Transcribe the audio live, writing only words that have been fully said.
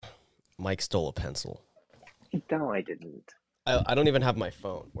Mike stole a pencil. No, I didn't. I don't even have my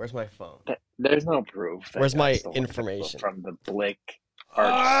phone. Where's my phone? There's no proof that Where's I my stole a pencil information? from the Blick Art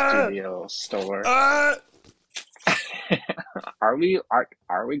Ah! Studio store. Ah! Are we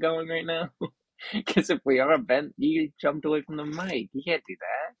going right now? Because if we are, Ben, you jumped away from the mic. You can't do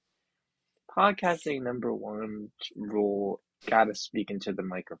that. Podcasting #1 rule: gotta speak into the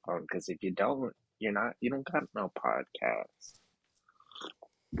microphone. Because if you don't, you don't got no podcast.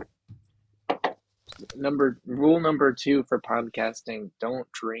 Rule number 2 for podcasting: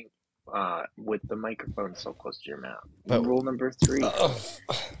 don't drink with the microphone so close to your mouth. But- Rule number 3: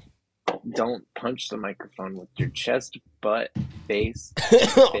 don't punch the microphone with your chest, butt, face,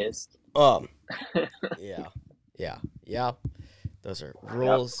 fist. Yeah. Those are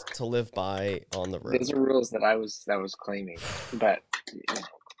rules to live by on the road. Those are rules that I was claiming, but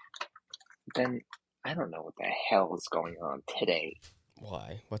then I don't know what the hell is going on today.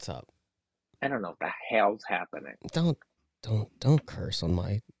 Why? What's up? I don't know what the hell's happening. Don't curse on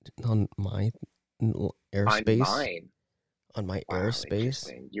my airspace. Mine. On my Wow, airspace.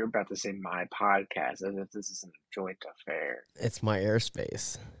 interesting. You're about to say my podcast as if this is a joint affair. It's my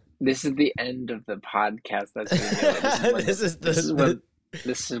airspace. This is the end of the podcast.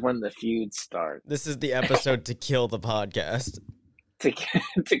 This is when the feud starts. This is the episode to kill the podcast. To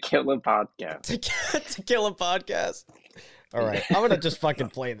kill a podcast. To kill a podcast. All right, I'm gonna just fucking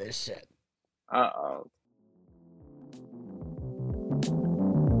play this shit. Uh-oh.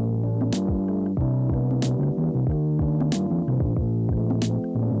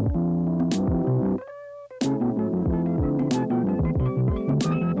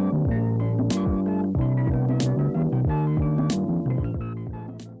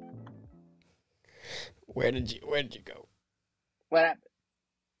 Where did you go? What happened?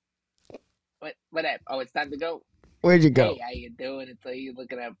 What happened? Oh, it's time to go. Where'd you go? Hey, how you doing? It's you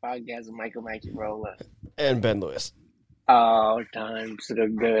looking at podcast with Michael Rolla. And Ben Lewis. Oh, times are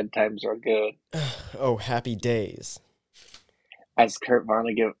good. Times are good. Oh, happy days. As Kurt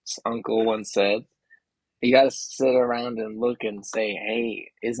Vonnegut's uncle once said, you gotta sit around and look and say,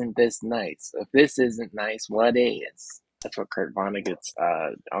 hey, isn't this nice? If this isn't nice, what is? That's what Kurt Vonnegut's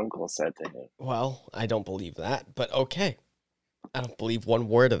uncle said to him. Well, I don't believe that, but okay. I don't believe one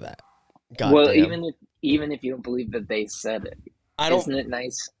word of that. God Well, damn. even if you don't believe that they said it, isn't it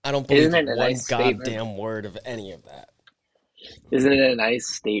nice? I don't believe Isn't it a one nice goddamn statement? word of any of that. Isn't it a nice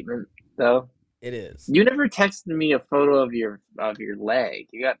statement though? It is. You never texted me a photo of your leg.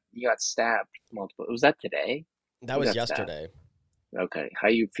 You got stabbed multiple. Was that today? That You was got yesterday. Okay. How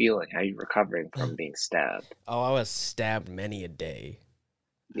you feeling? How you recovering from being stabbed? Oh, I was stabbed many a day.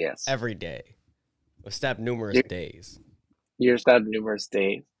 Yes. Every day. I was stabbed numerous days. You're stabbed numerous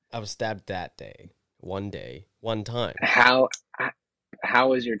days. I was stabbed that day. One day. One time. How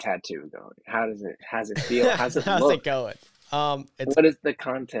is your tattoo going? How's it feel? How's it How's look? it going? What is the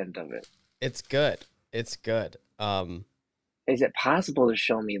content of it? It's good. It's good. Is it possible to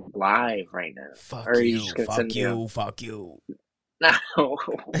show me live right now? Fuck Or are you you, just gonna fuck send me you, fuck you. No.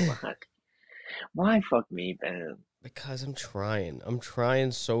 Why fuck me, Ben? Because I'm trying. I'm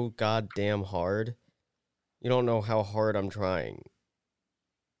trying so goddamn hard. You don't know how hard I'm trying.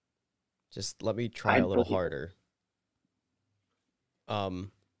 Just let me try a little harder.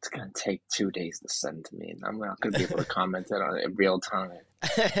 It's gonna take 2 days to send to me, and I'm not gonna be able to comment it on it in real time.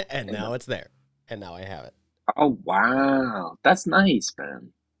 And now it's there. And now I have it. Oh wow, that's nice,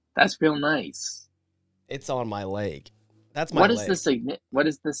 Ben. That's real nice. It's on my leg. That's my What leg. What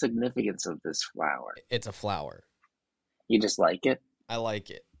is the significance of this flower? It's a flower. You just like it? I like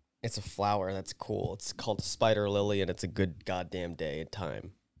it. It's a flower. That's cool. It's called a spider lily, and it's a good goddamn day and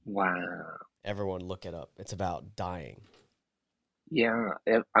time. Wow. Everyone look it up. It's about dying. Yeah,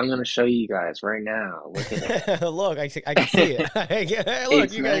 I'm gonna show you guys right now. Look at it. Look, I can see it. Look,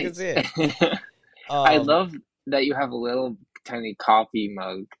 It's you guys can see it. I love that you have a little tiny coffee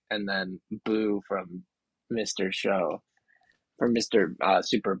mug and then Boo from Mr. Show, from Mr.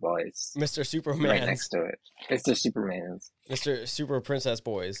 Superboys, Mr. Superman. right next to it. Mr. Superman's. Mr. Super Princess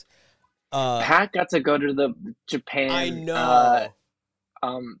Boys. Pat got to go to the Japan. I know.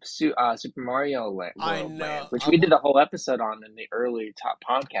 Super Mario Land, I World know. Land, which we did a whole episode on in the early top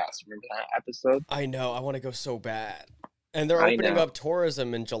podcast. Remember that episode? I know. I want to go so bad. And they're I opening know. up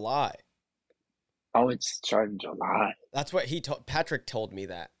tourism in July. Oh, it's starting July. That's what Patrick told me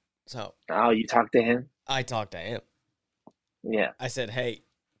that. So Oh, you talked to him? I talked to him. Yeah. I said, "Hey,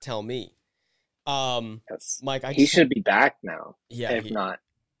 tell me." Yes. Mike, He should be back now. Yeah, If not,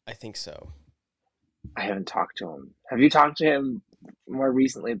 I think so. I haven't talked to him. Have you talked to him more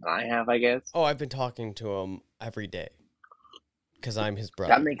recently than I have, I guess? Oh, I've been talking to him every day. because I'm his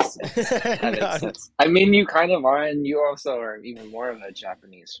That brother. makes sense. That makes No, sense. I mean, you kind of are, and you also are even more of a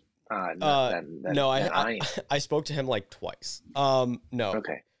Japanese nut uh, no, than I am. I spoke to him like twice. No,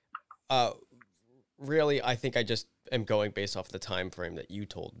 Okay. uh, really, I think I just am going based off the time frame that you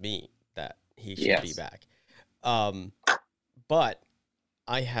told me that he should be Yes. back. Um, but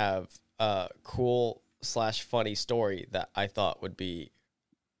I have a cool slash funny story that I thought would be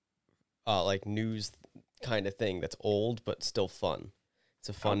like news kind of thing that's old but still fun. It's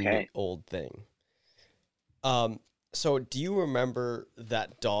a fun Okay. old thing. Um, so do you remember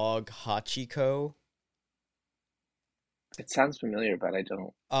that dog Hachiko? It sounds familiar, but I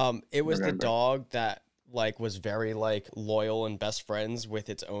don't It was the remember. dog that like was very like loyal and best friends with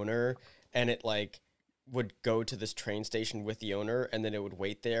its owner, and it like would go to this train station with the owner, and then it would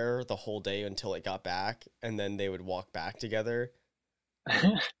wait there the whole day until it got back, and then they would walk back together.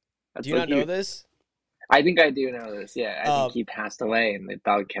 Do That's you so not know cute. this? I think I do know this. Yeah, I think Um, he passed away, and the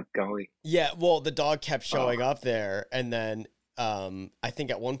dog kept going. yeah, well, the dog kept Oh, showing up there, and then I think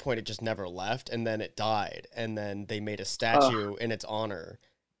at one point it just never left, and then it died, and then they made a oh, statue in its honor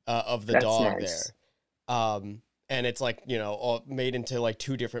of the that's dog nice. there. And it's like, you know, all made into like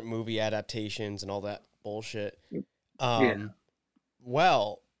two different movie adaptations and all that bullshit. Yeah. Um,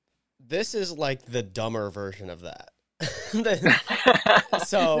 well, this is like the dumber version of that. The-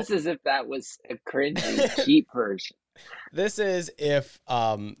 so This is if that was a cringy, cheap version. this is if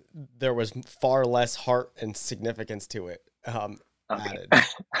there was far less heart and significance to it Okay. added,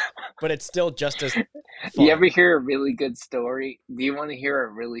 but it's still just as You ever fun. hear a really good story? Do you want to hear a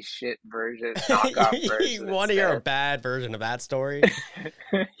really shit version, knockoff You version want to hear a instead? bad version of that story?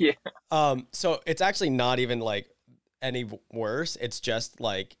 Yeah. So it's actually not even like any worse. It's just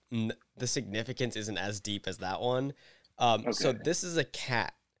like the significance isn't as deep as that one. So Okay. this is a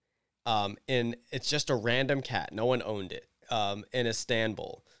cat. And it's just a random cat. No one owned it. In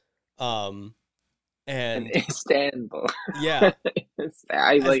Istanbul. Um, In and Istanbul. yeah,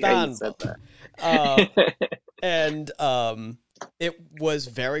 I like how you said Istanbul. Uh, that. and it was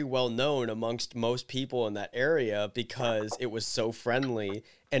very well known amongst most people in that area because it was so friendly,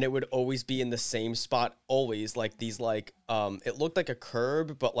 and it would always be in the same spot, always like these like it looked like a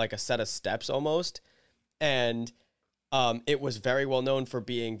curb but like a set of steps almost. And it was very well known for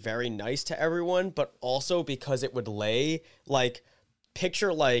being very nice to everyone, but also because it would lay like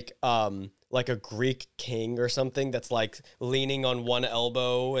picture like a Greek king or something that's like leaning on one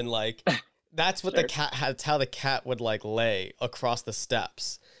elbow, and like that's what the Sure. cat that's how the cat would like lay across the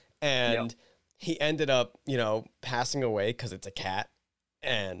steps. Yep. And he ended up, you know, passing away because it's a cat,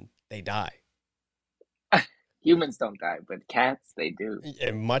 and they die Humans don't die, but cats, they do.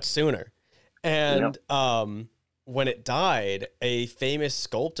 much sooner. Yep. And when it died, a famous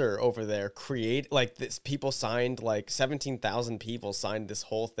sculptor over there create like this. People signed like 17,000 people signed this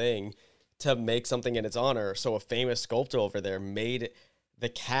whole thing to make something in its honor. So a famous sculptor over there made the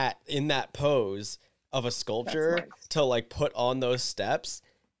cat in that pose of a That's sculpture nice. to like put on those steps.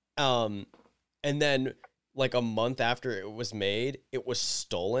 Um, and then like a month after it was made, it was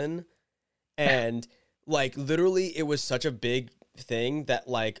stolen. And like literally it was such a big thing that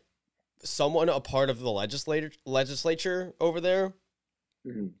like someone a part of the legislature over there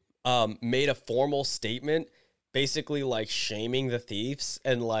Mhm. made a formal statement basically like shaming the thieves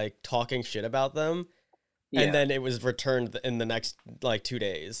and like talking shit about them, and Yeah. then it was returned in the next like 2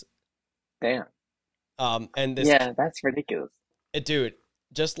 days. Damn. And this Yeah, that's ridiculous. dude,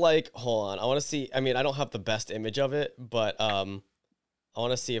 just like hold on, I want to see. I mean, I don't have the best image of it, but I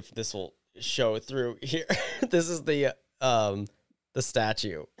want to see if this will show through here. This is the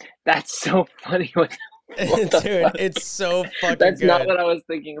statue. That's so funny. What the Dude, fuck? it's so fucking That's not good. what I was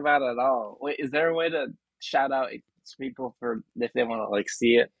thinking about at all. Wait, is there a way to shout out people for if they want to like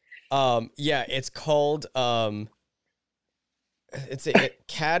see it? Yeah, it's called it's a it,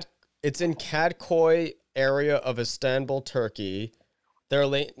 Cad it's in Kadkoy area of Istanbul, Turkey. They're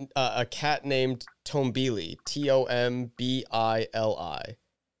a cat named Tombili, Tombili.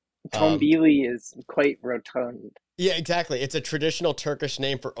 Tom Um, Beely is quite rotund. yeah, exactly. It's a traditional Turkish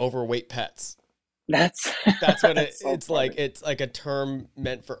name for overweight pets. That's That's what that's so it's like. funny. It's like a term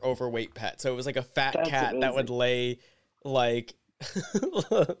meant for overweight pet. So it was like a fat That's cat that would amazing. lay like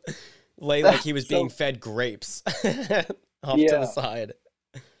lay like he was being So fed grapes off to the yeah, side.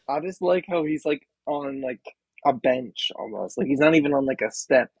 I just like how he's like on like a bench almost. Like he's not even on like a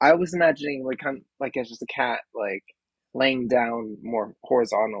step. I was imagining like kind like as just a cat like laying down more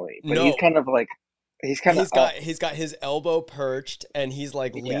horizontally, but No, he's kind of up. he's got his elbow perched, and he's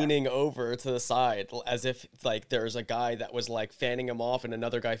like Yeah, leaning over to the side as if like there's a guy that was like fanning him off and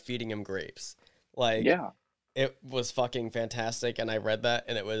another guy feeding him grapes. Like yeah. It was fucking fantastic, and I read that,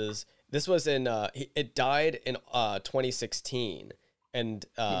 and this was in it died in 2016, and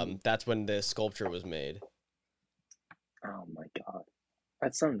that's when the sculpture was made. Oh my God.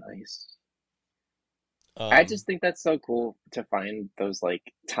 That's so nice. I Um, just think that's so cool to find those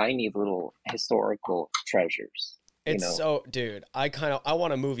like tiny little historical treasures, you it's know. so, dude, I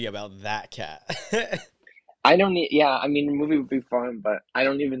want a movie about that cat. I don't need, yeah, I mean, the movie would be fun, but I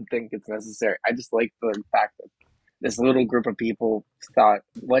don't even think it's necessary. I just like the fact that this little group of people thought,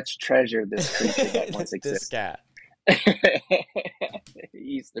 let's treasure this creature that once This existed. cat. It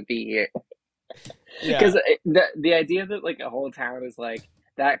used to be here. Yeah. Because the idea that like a whole town is like,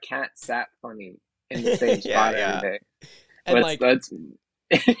 that cat sat funny in the same Yeah, spot every yeah. day. And like Let's the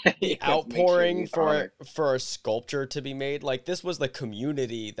let's make sure outpouring we honor. for a sculpture to be made, like this was the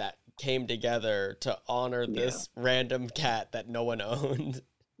community that came together to honor Yeah. this random cat that no one owned.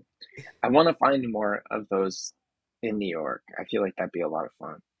 I want to find more of those in New York. I feel like that'd be a lot of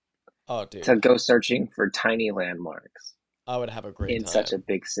fun Oh, to dude, go searching for tiny landmarks I would have a great in such a time.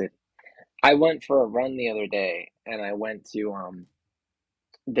 big city. I went for a run the other day and I went to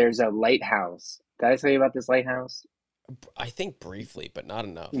there's a lighthouse. Did I tell you about this lighthouse? I think briefly, but not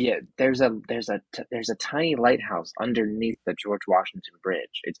enough. Yeah, there's a tiny lighthouse underneath the George Washington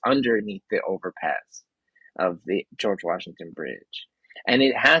Bridge. It's underneath the overpass of the George Washington Bridge. And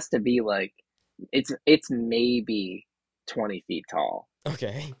it has to be like it's maybe 20 feet tall.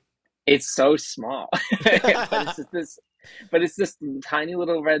 Okay. It's so small. But it's this tiny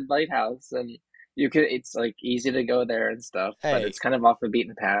little red lighthouse and it's like easy to go there and stuff, but Hey, it's kind of off the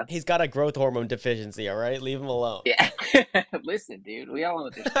beaten path. he's got a growth hormone deficiency, all right? Leave him alone. Yeah. Listen, dude, we all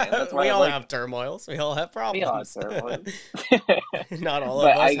understand. That's why We I all like have turmoils. We all have we all have problems. certain Not all of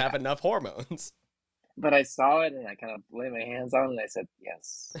But us have enough hormones. I saw it and I kind of laid my hands on it and I said,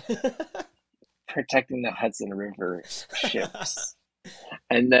 yes, protecting the Hudson River ships.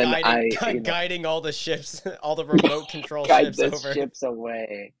 And then guiding all the ships, all the remote control guide ships the over. ships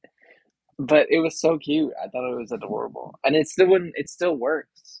away. But it was so cute. I thought it was adorable. And it still wouldn't, it still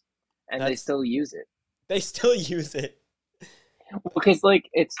works. And they That's still use it. They still use it. Because like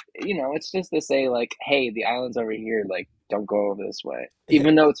it's just to say like, hey, the island's over here, like don't go over this way.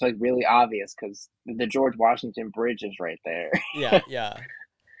 Even though it's like really obvious because the George Washington Bridge is right there. Yeah, yeah.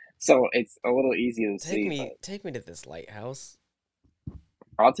 So it's a little easy to see, but Take me to this lighthouse.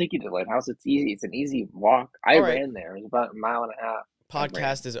 I'll take you to the lighthouse. It's easy. It's an easy walk. I All right, ran there. It was about a mile and a half. I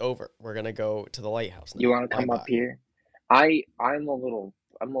ran. podcast is over. We're gonna go to the lighthouse You now. want to Bye come up bye. here? I'm a little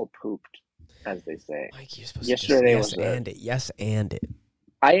pooped, as they say. Mike, you're supposed Yesterday to was just a, yes and it. Yes and it.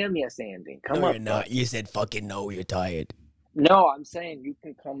 I am yes anding. Come No, up, you're but not. You said fucking no. You're tired. no, I'm saying you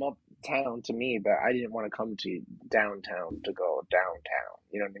can come up town to me, but I didn't want to come to downtown to go downtown.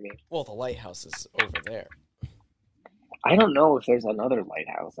 You know what I mean? Well, the lighthouse is over there. I don't know if there's another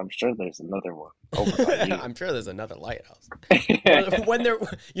lighthouse. I'm sure there's another one over by you. I'm sure there's another lighthouse. When there,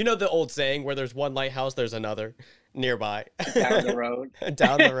 you know the old saying, where there's one lighthouse, there's another nearby. Down the road.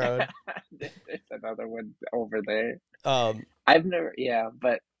 Down the road. There's another one over there. Um, I've never, yeah,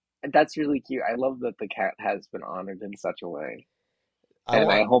 but that's really cute. I love that the cat has been honored in such a way. I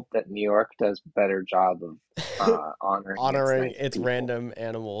And I want hope that New York does a better job of honoring honoring nice its people. random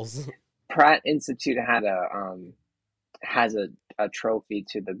animals. Pratt Institute has a trophy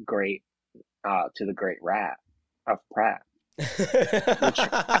to the great rat of Pratt. Which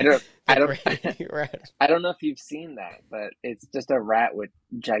I don't know if you've seen that, but it's just a rat with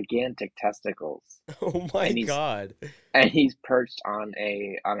gigantic testicles, Oh my and god. he's perched on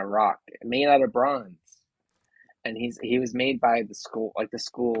a rock made out of bronze, and he was made by the school, like the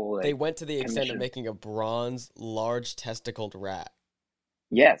school They like, went to the extent of commission. making a bronze, large testicled rat.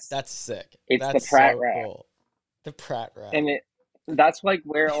 Yes, That's sick. it's the That's Pratt so rat, cool. The Pratt rat. and that's like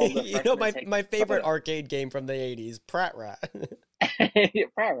where all the You know freshmen take my favorite photos. arcade game from the 80s, Pratt Rat.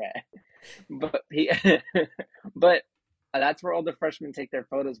 Pratt rat, but but that's where all the freshmen take their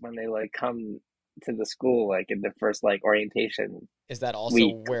photos when they like come to the school, like in the first like orientation Is that also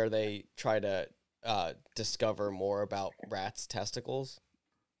week. where they try to discover more about rats' testicles?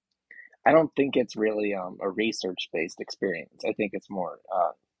 I don't think it's really a research based experience. I think it's more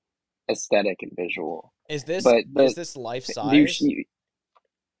aesthetic and visual. But Is this life you, size? you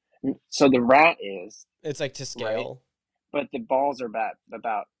so the rat is It's like to right, scale. but the balls are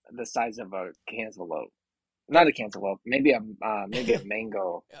about the size of a cantaloupe. Not And a cantaloupe, maybe a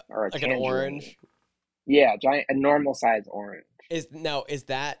mango or a like an tangerine. orange. Yeah, giant, a normal size orange. Is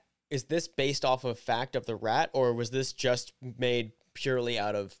this based off of fact of the rat, or was this just made purely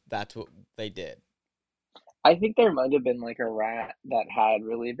out of that's what they did? I think there might have been like a rat that had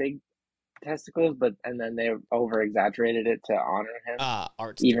really big testicles, but and then they over exaggerated it to honor him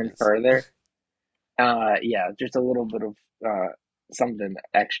Art even students. further. Yeah, just a little bit of something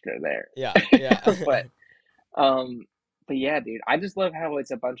extra there. Yeah, yeah. But um, but yeah, dude, I just love how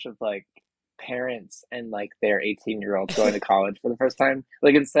it's a bunch of like parents and like their 18-year-olds going to college for the first time.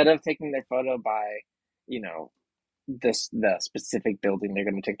 Like instead of taking their photo by, you know, the specific building they're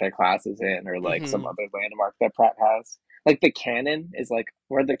going to take their classes in, or like some Hmm. other landmark that Pratt has. Like the cannon is like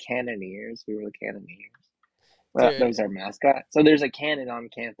we're the Cannoneers. We were the Cannoneers. Well, that Dude, was our mascot. So there's a cannon on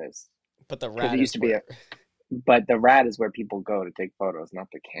campus but the because it rat used is to be where. a. But the rat is where people go to take photos, not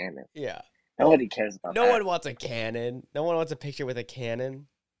the cannon. Yeah. Well, Nobody cares about no that. one wants a cannon. No one wants a picture with a cannon.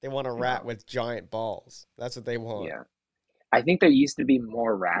 They want a rat No. with giant balls. That's what they want. Yeah. I think there used to be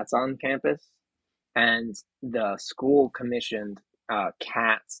more rats on campus, and the school commissioned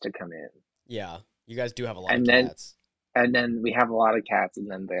cats to come in, Yeah. You guys do have a lot of and then cats. and then we have a lot of cats, and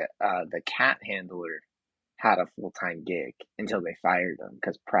then the cat handler had a full-time gig until they fired him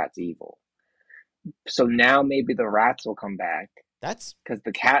because Pratt's evil. So now maybe the rats will come back That's because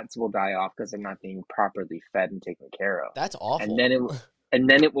the cats will die off because they're not being properly fed and taken care of, that's and then awful.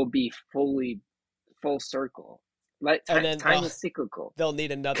 it will be full circle. Like And then time is cyclical. they'll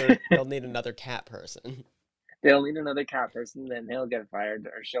need another cat person. They'll need another cat person, then he'll get fired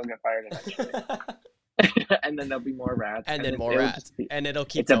or she'll get fired eventually. And then there'll be more rats, And and then more it'll rats. just be And it'll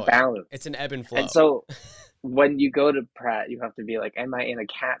keep it's a going. balance. It's an ebb and And flow. so when you go to Pratt, you have to be like, am I in a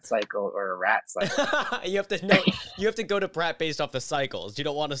cat cycle or a rat cycle? You have to know. You have to go to Pratt based off the cycles. You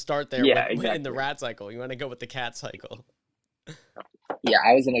don't want to start there Yeah, with in the exactly. rat cycle. You want to go with the cat cycle. Yeah,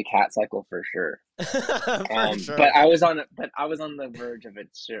 I was in a cat cycle for sure. For But sure. I was on the verge of it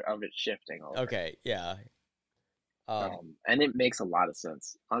shifting over. Okay, yeah. And it makes a lot of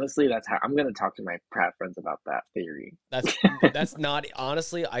sense. Honestly, that's how I'm gonna talk to my Pratt friends about that theory. That's not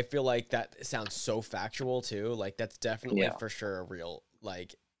honestly, I feel like that sounds so factual too. Like that's definitely Yeah, for sure a real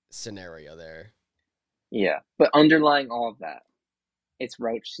like scenario there. yeah. But underlying all of that, it's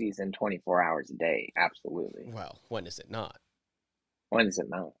roach season 24 hours a day. Absolutely. Well, when is it not? When is it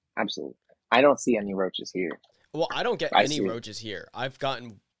not? Absolutely. I don't see any roaches here. Well, I don't get I any see. roaches here. I've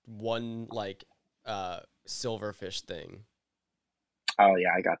gotten one like silverfish thing. Oh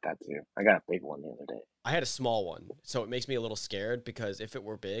yeah, I got that too. I got a big one the other day. I had a small one, so it makes me a little scared because if it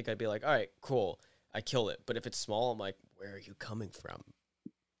were big, I'd be like, all right, cool, I kill it. But if it's small, I'm like, where are you coming from?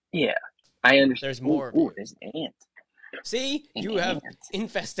 Yeah, I understand. There's more of Ooh, you. there's an ant. See, An you have ant.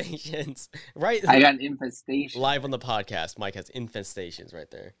 infestations, right? I got an infestation. Live on the podcast, Mike has infestations right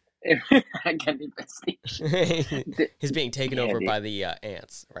there. I got an infestation. He's being taken Yeah, over dude. by the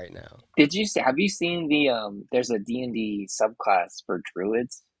ants right now. Did you see? Have you seen the? There's a D&D subclass for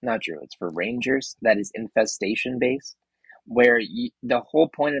druids, not druids, for rangers that is infestation based, where the whole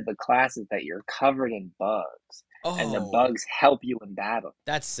point of the class is that you're covered in bugs, and the Oh, bugs help you in battle.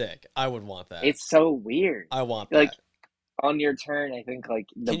 that's sick. I would want that. It's so weird. I want Like that. on your turn, I think like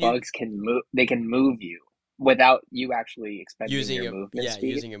the Can you bugs can move. They can move you without you actually expending using your a movement yeah speed,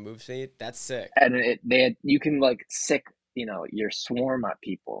 using a move speed? That's sick. and you can like sick your swarm at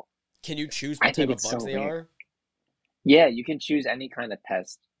people. Can you choose I what type think of it's bugs so they weird. are? Yeah, you can choose any kind of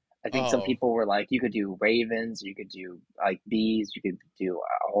pest. I think some Oh, people were like, you could do ravens, you could do like bees, you could do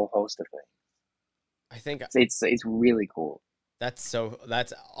a whole host of things. I think It's really cool. that's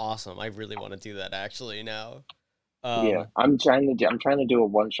awesome. I really want to do that actually now. Yeah, I'm trying to do a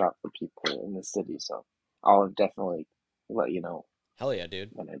one shot for people in the city, so I'll definitely let you know Hell yeah, dude.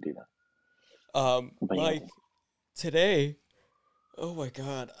 when I do that. But yeah, Mike, today, oh my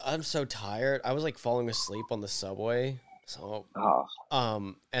god, I'm so tired. I was like falling asleep on the subway. So, oh,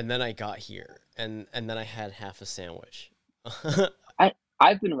 and then I got here, and then I had half a sandwich.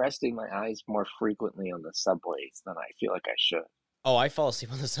 I've been resting my eyes more frequently on the subways than I feel like I should. Oh, I fall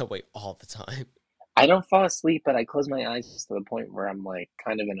asleep on the subway all the time. I don't fall asleep, but I close my eyes to the point where I'm like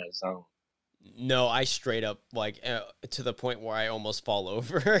kind of in a zone. No, I straight up like to the point where I almost fall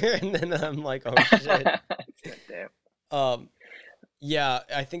over, and then I'm like, oh shit. Damn. Um, yeah,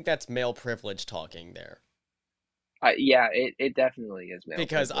 I think that's male privilege talking there Yeah, it definitely is male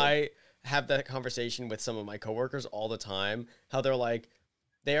because privilege. I have that conversation with some of my coworkers all the time. How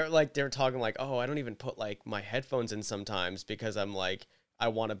they're talking like, oh, I don't even put like my headphones in sometimes because I'm like I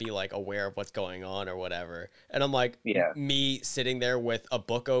want to be like aware of what's going on or whatever. And I'm like Yeah, me sitting there with a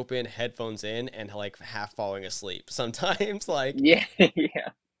book open, headphones in, and like half falling asleep. Sometimes like yeah, yeah.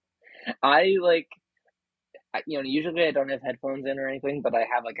 I like, usually I don't have headphones in or anything, but I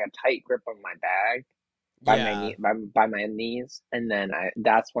have like a tight grip on my bag, by my Yeah. by my knees, and then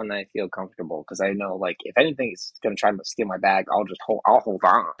that's when I feel comfortable because I know like if anything is gonna try to steal my bag, I'll hold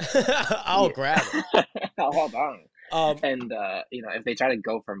on. I'll Yeah, grab it. I'll hold on. Um, And if they try to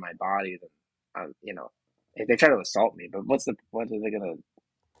go for my body, then if they try to assault me, but what are they gonna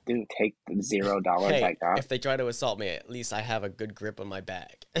do? Take the $0 I hey, got? if they try to assault me, at least I have a good grip on my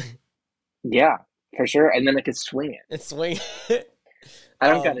bag Yeah, for sure. And then I could swing it. and swing. I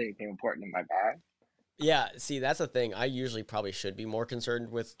don't got um, anything important in my bag. yeah, see, that's the thing. I usually probably should be more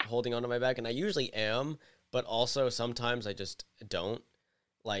concerned with holding onto my bag, and I usually am, but also sometimes I just don't,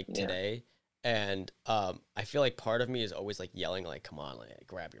 like Yeah. today. And I feel like part of me is always like yelling, like, "Come on, like,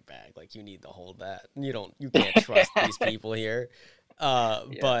 grab your bag! Like, you need to hold that. You can't trust these people here." Yeah.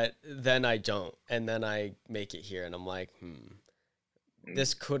 But then I don't, and then I make it here, and I'm like,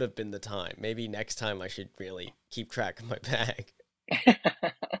 this could have been the time. Maybe next time I should really keep track of my bag.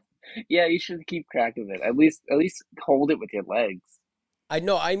 Yeah, you should keep track of it. At least hold it with your legs. I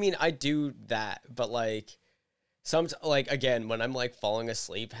know, I mean, I do that, but like like again, when I'm like falling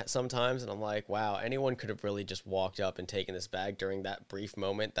asleep sometimes and I'm like, wow, anyone could have really just walked up and taken this bag during that brief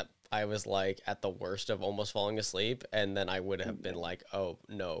moment that I was like at the worst of almost falling asleep, and then I would have been like, oh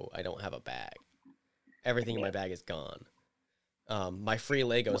no, I don't have a bag. Everything in my Yeah. bag is gone. My free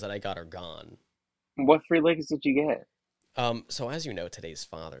Legos that I got are gone. What free legs did you get? So as you know, today's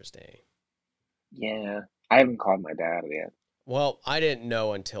Father's Day. Yeah, I haven't called my dad yet. Well, I didn't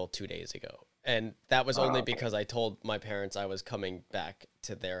know until 2 days ago. And that was only Oh, okay. because I told my parents I was coming back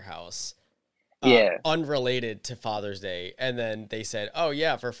to their house, Yeah. unrelated to Father's Day. And then they said, oh,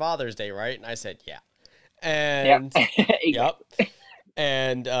 yeah, for Father's Day, right? And I said, yeah. Yeah. And, yep.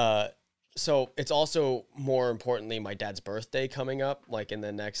 And so it's also more importantly my dad's birthday coming up, like in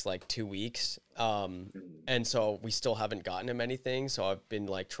the next like 2 weeks. And so we still haven't gotten him anything. So I've been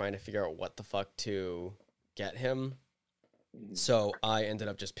like trying to figure out what the fuck to get him. So I ended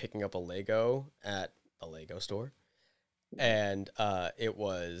up just picking up a Lego at a Lego store, and it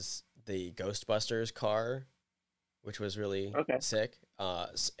was the Ghostbusters car, which was really Okay. sick. And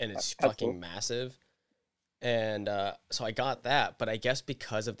it's That's fucking cool. massive. And so I got that, but I guess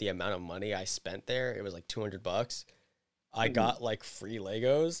because of the amount of money I spent there, it was like $200. I got like free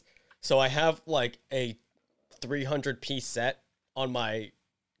Legos, so I have like a 300-piece set on my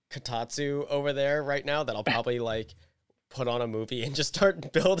Kotatsu over there right now that I'll probably like put on a movie and just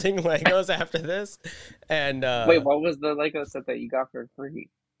start building Legos after this. And Wait, what was the Lego set that you got for free?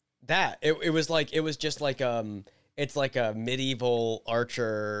 that it was like it was just like it's like a medieval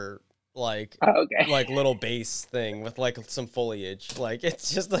archer like Oh, okay. little base thing with like some foliage. Like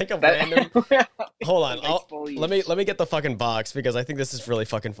it's just like a That random. Hold on, nice foliage. let me get the fucking box because I think this is really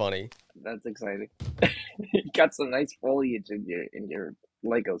fucking funny. That's exciting. You got some nice foliage in your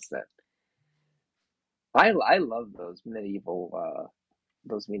Lego set. I love those medieval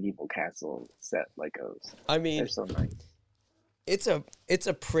castle set Legos. I They're mean, so nice. it's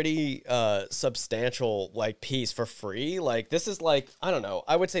a pretty substantial like piece for free. Like this is like I don't know.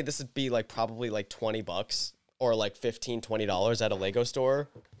 I would say this would be like probably like $20 or like $15-20 at a Lego store.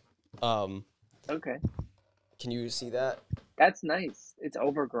 Okay. Can you see that? That's nice. It's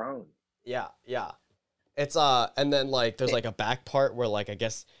overgrown. Yeah, yeah. It's and then like there's like a back part where like I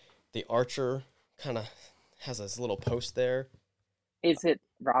guess the archer kind of has this little post there. Is it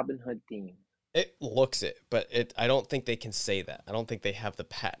Robin Hood themed? It looks it, but I don't think they can say that. I don't think they have the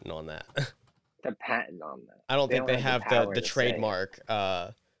patent on that. The patent on that. I don't think they have power the to say. trademark.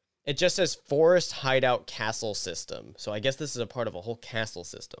 It just says Forest Hideout Castle System. So I guess this is a part of a whole castle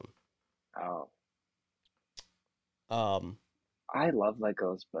system. Oh, Um, I love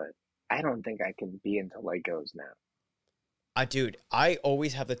Legos, but I don't think I can be into Legos now. dude, I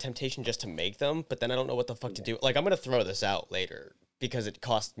always have the temptation just to make them, but then I don't know what the fuck to do. Like I'm gonna throw this out later because it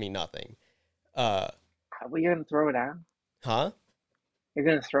cost me nothing. Well, you're gonna throw it out? Huh? You're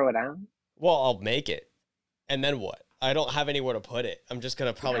gonna throw it out? Well, I'll make it. And then what? I don't have anywhere to put it. I'm just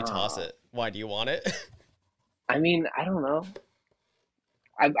gonna probably toss No. it. Why do you want it? I mean, I don't know.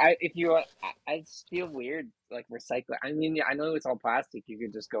 If you, I just feel weird like recycling. I mean, I know it's all plastic. You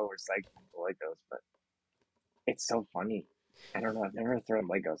could just go recycling the Legos, but it's so funny. I don't know. I've never thrown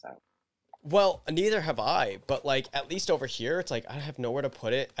Legos out. Well, neither have I, but like at least over here, it's like I have nowhere to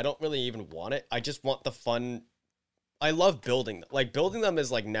put it. I don't really even want it. I just want the fun. I love building them. Like building them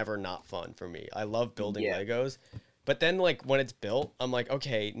is like never not fun for me. I love building Yeah. Legos. But then like when it's built, I'm like,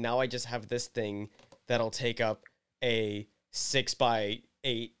 okay, now I just have this thing that'll take up a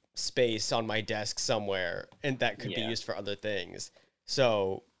 6x8 space on my desk somewhere and that could be Yeah. used for other things.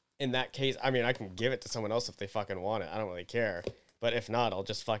 So in that case, I mean, I can give it to someone else if they fucking want it. I don't really care. But if not, I'll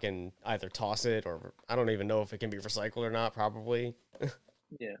just fucking either toss it or I don't even know if it can be recycled or not, probably.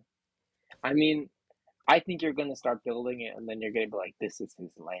 Yeah. I mean, I think you're gonna start building it, and then you're gonna be like, "This is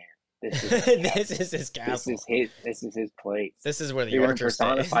his land. This is his This castle. is his castle. This is his place." This is where the You're gonna archer stays.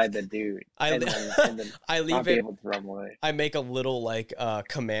 personify the dude, I, and then I not leave be it. able to run away. I make a little like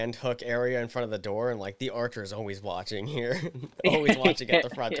command hook area in front of the door, and like the archer is always watching here, always watching at the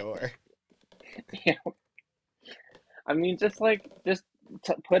front door. Yeah. I mean, just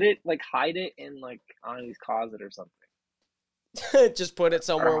put it like hide it in like Ani's closet or something, Just put it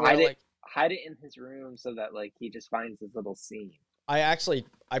somewhere or where like hide it in his room so that like he just finds his little scene. I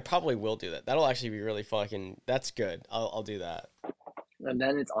probably will do that. That'll actually be really fucking. That's good. I'll do that. And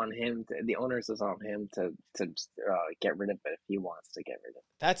then it's on him. The onus is on him to get rid of it if he wants to get rid of it.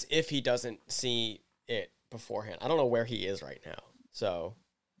 That's if he doesn't see it beforehand. I don't know where he is right now, so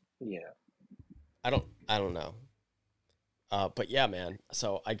Yeah. I don't know. But yeah, man.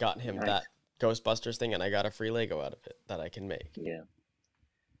 So I got him Nice. that Ghostbusters thing, and I got a free Lego out of it that I can make. Yeah.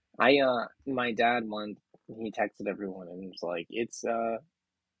 My dad he texted everyone and was like, it's gonna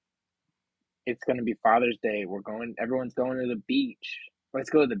be Father's Day. Everyone's going to the beach. Let's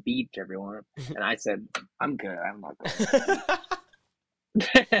go to the beach, everyone. And I said, I'm good. I'm not going.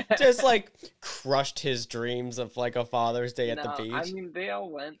 Just like crushed his dreams of like a Father's Day at the beach. I mean, they all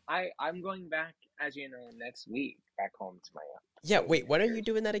went. I'm going back, as you know, next week back home to my. Yeah, wait, when are you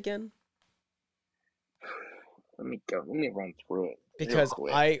doing that again? Let me run through it. Because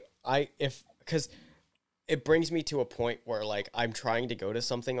because it brings me to a point where like I'm trying to go to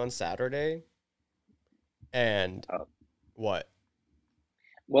something on Saturday, and what?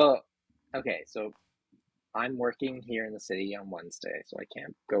 Well, okay, so I'm working here in the city on Wednesday, so I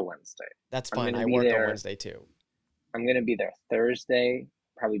can't go Wednesday. That's fine. I work on Wednesday too. I'm gonna be there Thursday,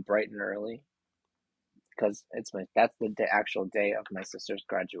 probably bright and early, because that's the actual day of my sister's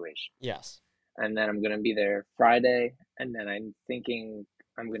graduation. Yes. And then I'm gonna be there Friday, and then I'm thinking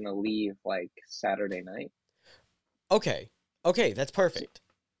I'm gonna leave like Saturday night. Okay, that's perfect.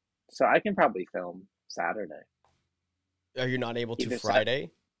 So I can probably film Saturday. Are you not able to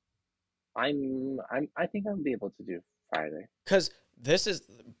Friday? I think I'll be able to do Friday. Because this is,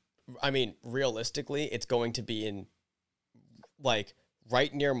 I mean, realistically, it's going to be in, like,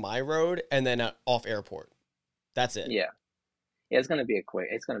 right near my road and then off airport. That's it. Yeah, it's gonna be a quick.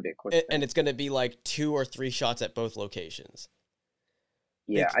 And it's gonna be like 2 or 3 shots at both locations.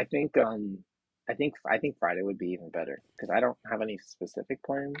 Yeah, I think Friday would be even better because I don't have any specific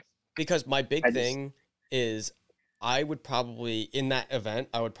plans. Because my big thing is I would probably, in that event,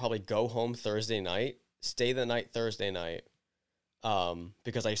 I would probably go home Thursday night, stay the night Thursday night,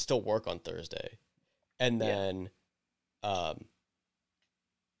 because I still work on Thursday. And then I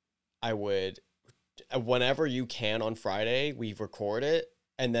would, whenever you can on Friday, we record it,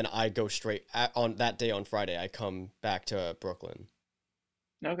 and then I go straight, on that day on Friday, I come back to Brooklyn.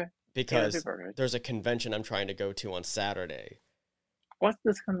 Okay. Because there's a convention I'm trying to go to on Saturday. What's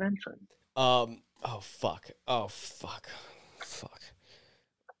this convention? Oh fuck.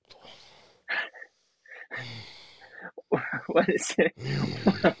 What is it?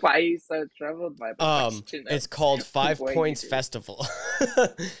 Why are you so troubled by the question? It's called 5 Points Festival.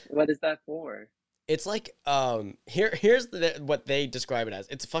 What is that for? It's like here's what they describe it as.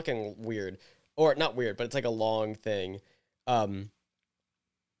 It's fucking weird, or not weird, but it's like a long thing.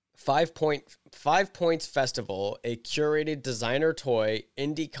 5 Points Festival, a curated designer toy,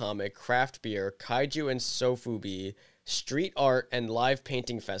 indie comic, craft beer, kaiju and sofubi, street art, and live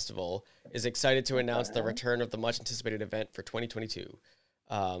painting festival, is excited to announce the return of the much anticipated event for 2022.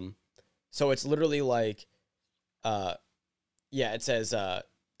 So it's literally like, it says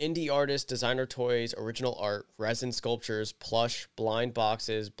indie artists, designer toys, original art, resin sculptures, plush, blind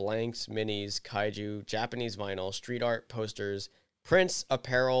boxes, blanks, minis, kaiju, Japanese vinyl, street art, posters, prints,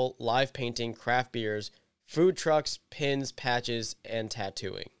 apparel, live painting, craft beers, food trucks, pins, patches, and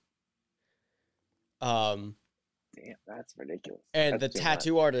tattooing. Damn, that's ridiculous. And the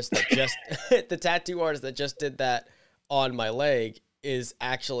tattoo artist that just did that on my leg is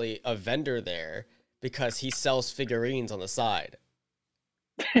actually a vendor there because he sells figurines on the side.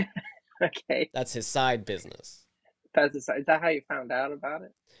 Okay. That's his side business. Is that how you found out about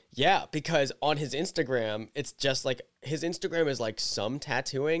it? Yeah, because on his Instagram, it's just like, his Instagram is like some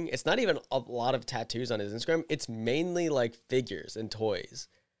tattooing. It's not even a lot of tattoos on his Instagram. It's mainly like figures and toys.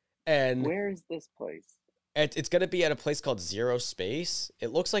 And where is this place? It's going to be at a place called Zero Space.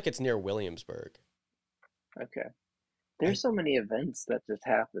 It looks like it's near Williamsburg. Okay. There's so many events that just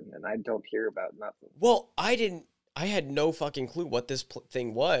happen and I don't hear about nothing. Well, I didn't I had no fucking clue what this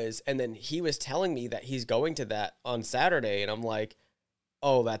thing was, and then he was telling me that he's going to that on Saturday, and I'm like,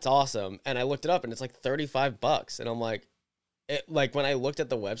 oh, that's awesome. And I looked it up, and it's like $35, and I'm like, like when I looked at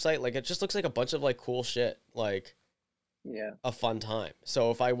the website, like it just looks like a bunch of like cool shit, like Yeah, a fun time.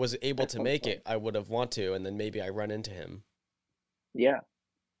 So if I was able that to sounds make fun. it, I would have want to, and then maybe I run into him. Yeah,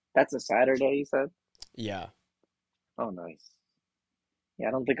 that's a Saturday, you said? Yeah. Oh, nice. Yeah,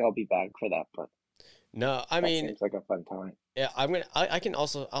 I don't think I'll be back for that, but No, I that mean, seems like a fun time. yeah, I can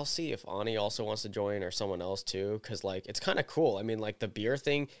also, I'll see if Ani also wants to join or someone else too, because like it's kind of cool. I mean, like the beer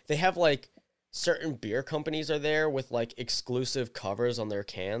thing, they have like certain beer companies are there with like exclusive covers on their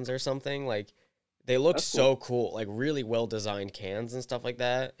cans or something. Like they look That's cool. so cool, like really well designed cans and stuff like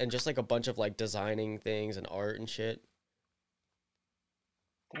that, and just like a bunch of like designing things and art and shit.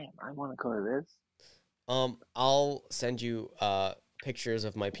 Damn, I want to go to this. I'll send you pictures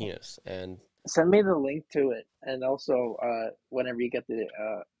of my penis and Send me the link to it, and also, whenever you get the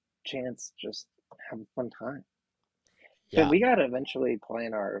chance, just have a fun time. But yeah, we gotta eventually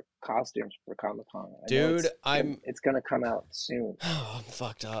plan our costumes for Comic Con. I know dude, I'm it's gonna come out soon. I'm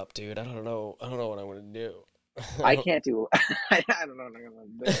fucked up, dude. I don't know what I'm gonna do. I can't do. I don't know what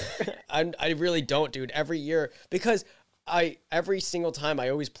I'm gonna do. I really don't, dude. Every year, because every single time I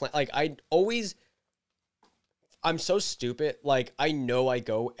always plan, like I'm so stupid. Like I know I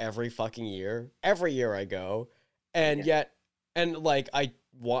go every fucking year. Every year I go, and Yeah, yet, and like I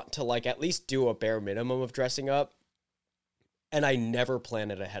want to like at least do a bare minimum of dressing up, and I never plan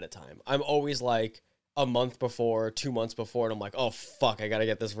it ahead of time. I'm always like a month before, 2 months before, and I'm like, oh fuck, I gotta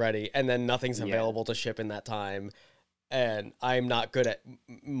get this ready, and then nothing's yeah, available to ship in that time, and I'm not good at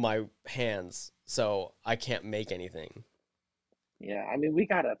my hands, so I can't make anything. yeah. I mean, we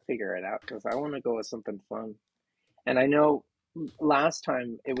gotta figure it out because I want to go with something fun. And I know last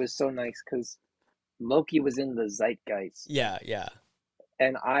time it was so nice because Loki was in the zeitgeist, Yeah, yeah,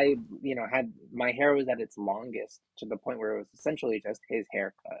 and I, had my hair was at its longest to the point where it was essentially just his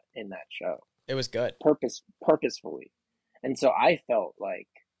haircut in that show, it was good. purposefully. And so I felt like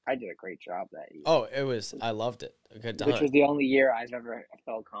I did a great job that year, Oh, it was. I loved it. A good which time. was the only year I've ever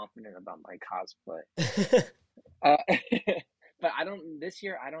felt confident about my cosplay. Uh, but I don't this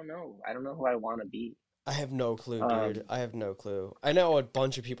year. I don't know. I don't know who I want to be. I have no clue, dude. Um, I have no clue. I know a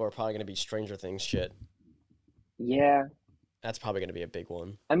bunch of people are probably gonna be Stranger Things shit. yeah. That's probably gonna be a big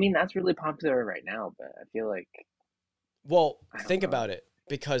one. I mean, that's really popular right now, but I feel like Well, I don't think know. about it,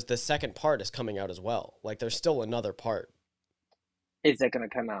 because the second part is coming out as well. Like, there's still another part. Is it gonna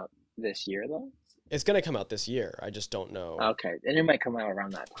come out this year though? It's gonna come out this year. I just don't know. Okay, and it might come out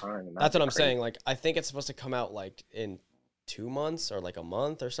around that time, and that'd That's what be I'm saying. crazy. Like, I think it's supposed to come out like in 2 months or like a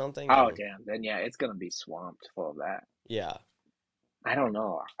month or something. Oh damn, then yeah, it's gonna be swamped full of that. Yeah. I don't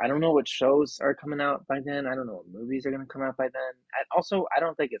know. I don't know what shows are coming out by then. I don't know what movies are gonna come out by then. Also, I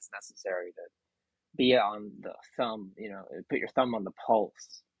don't think it's necessary to be on the thumb, put your thumb on the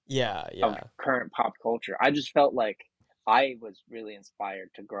pulse Yeah, of yeah. current pop culture. I just felt like I was really inspired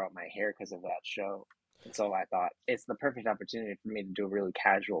to grow out my hair because of that show. And so I thought it's the perfect opportunity for me to do a really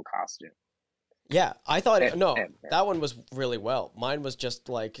casual costume. Yeah, I thought And, no, and that one was really well. Mine was just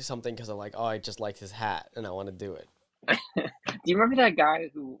like something because I'm like, oh, I just like his hat and I want to do it. do you remember that guy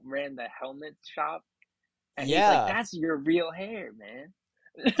who ran the helmet shop? And he's like, Yeah, "That's your real hair, man."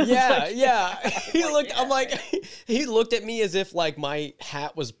 I was yeah, like, yeah. I was like, I'm "Yeah, like, man." he looked at me as if like my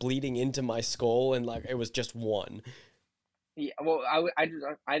hat was bleeding into my skull and like it was just one. Yeah, well, I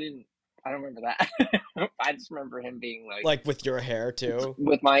don't remember that. I just remember him being like, Like with your hair too.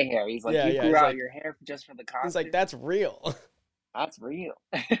 with my hair. He's like, Yeah, "You yeah. grew out your hair just for the He's like, costume." that's real. That's real.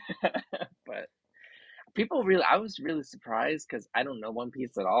 But people really, I was really surprised because I don't know One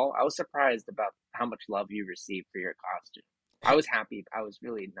Piece at all. I was surprised about how much love you received for your costume. I was happy. I was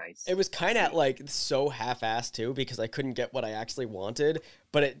really It nice was to kind of see. like so half-assed too because I couldn't get what I actually wanted,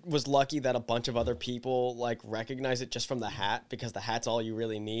 but it was lucky that a bunch of other people like recognized it just from the hat because the hat's all you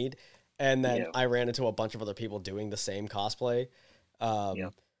really need. And then Yeah, I ran into a bunch of other people doing the same cosplay. yeah.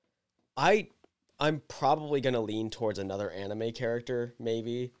 Um, I I'm probably gonna lean towards another anime character,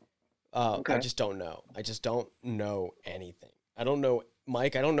 maybe. I Okay. just don't know. I just don't know anything. I don't know,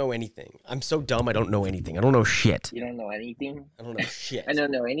 Mike. I don't know anything. I'm so dumb. I don't know anything. I don't know shit. You don't know anything? I don't know I shit.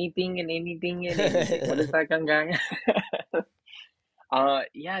 don't know anything and anything and anything. What is that, Gang?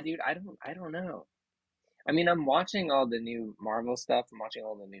 Yeah, dude, I don't know. I mean, I'm watching all the new Marvel stuff. I'm watching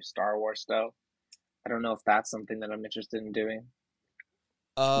all the new Star Wars stuff. I don't know if that's something that I'm interested in doing.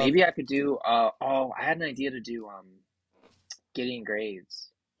 uh Maybe I could do, I had an idea to do, Gideon Graves.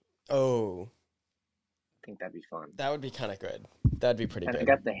 oh, I think that'd be fun. that would be kind of good. That'd be pretty And I good.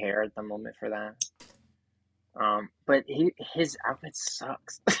 got the hair at the moment for that. But his outfit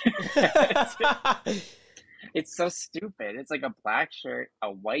sucks. It's so stupid. It's like a black shirt,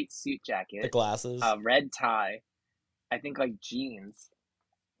 a white suit The jacket, glasses. a red tie, I think like jeans,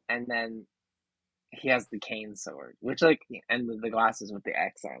 and then he has the cane sword, which like, and the glasses with the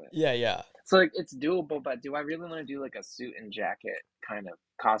X on it. Yeah, yeah. So like it's doable, but do I really want to do like a suit and jacket kind of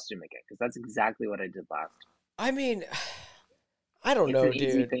costume again? Because that's exactly what I did last. I mean, I don't It's know, an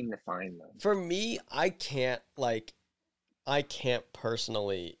easy dude. thing to find though. For me, I can't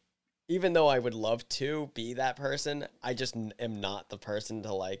personally, even though I would love to be that person, I just am not the person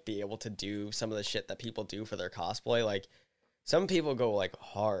to like be able to do some of the shit that people do for their cosplay. Like some people go like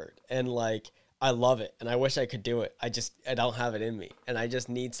hard and like I love it and I wish I could do it. I don't have it in me. And I just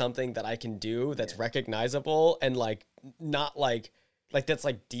need something that I can do that's Yeah. recognizable and like not like that's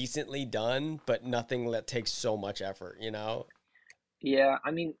like decently done, but nothing that takes so much effort, you know? Yeah,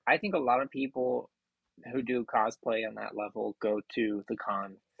 I mean, I think a lot of people who do cosplay on that level go to the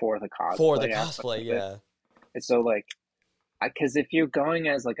con for the For the cosplay aspect cosplay, of it. yeah. And so like, because if you're going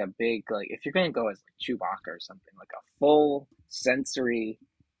as like a big like if you're gonna go as like Chewbacca or something like a full sensory,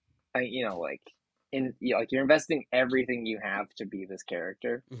 like like you're investing everything you have to be this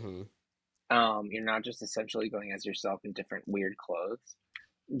character. Hmm. You're not just essentially going as yourself in different weird clothes.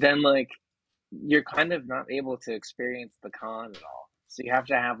 Then like you're kind of not able to experience the con at all. So you have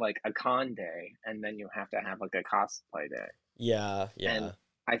to have like a con day, and then you have to have like a cosplay day. Yeah, And yeah.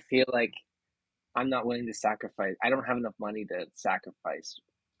 I feel like I'm not willing to sacrifice. I don't have enough money to sacrifice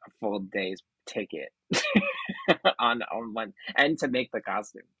a full day's ticket on one and to make the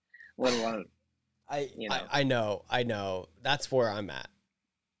costume, let alone I, you I know. I know, I know. That's where I'm at.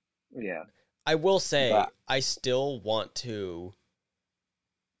 Yeah, I will say but I still want to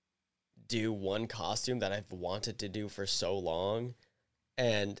do one costume that I've wanted to do for so long,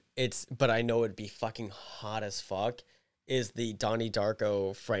 and but I know it'd be fucking hot as fuck. Is the Donnie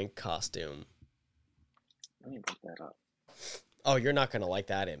Darko Frank costume? let me look that up. Oh, you're not gonna like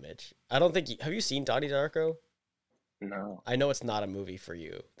that image. I don't think. Have you seen Donnie Darko? No, I know it's not a movie for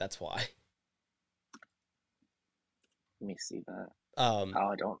you. That's why. let me see that. Um,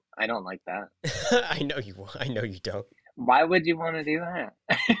 Oh, I don't like that. I know you. I know you don't, Why would you want to do that?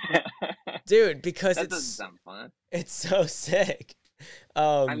 dude. Because That doesn't sound fun. it's so sick. I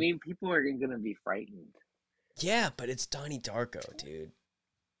Um, mean, people are gonna be frightened. yeah, but it's Donnie Darko, dude.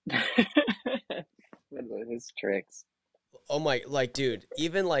 With his tricks. Oh my, like, dude,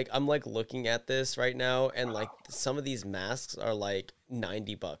 even like I'm like looking at this right now, and like some of these masks are like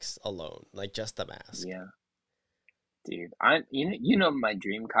 $90 alone, like just the mask. Yeah, dude. You know my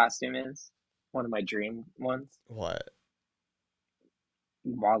dream costume is one of my dream ones. What?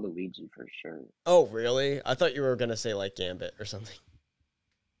 Waluigi for sure. Oh, really? I thought you were gonna say like Gambit or something.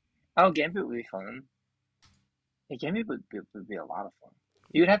 Oh, Gambit would be fun. Yeah, Gambit would be a lot of fun.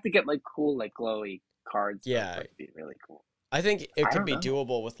 You'd have to get like cool, like glowy cards though for Yeah, it to be really cool. I think it I could don't be know.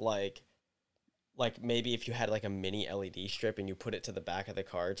 doable with like maybe if you had like a mini LED strip and you put it to the back of the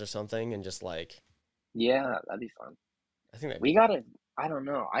cards or something, and just like Yeah, that'd be fun. I think that'd be We cool. gotta. I don't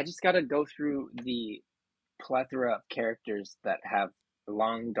know. I just gotta go through the plethora of characters that have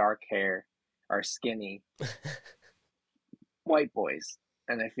long dark hair, are skinny, white boys,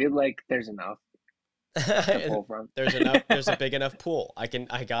 and I feel like there's enough to And pull from. there's enough. There's a big enough pool. I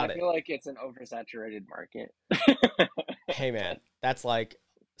I got it. feel like it's an oversaturated market. Hey man, that's like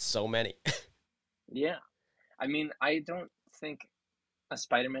so many. Yeah. I mean, I don't think a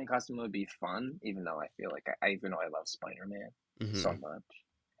Spider-Man costume would be fun, even though I feel like even though I love Spider-Man so Hmm. much.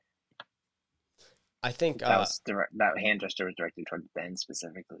 I think That hand gesture was directed toward Ben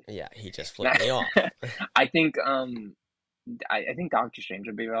specifically. yeah, he just flipped me off. I think I think Doctor Strange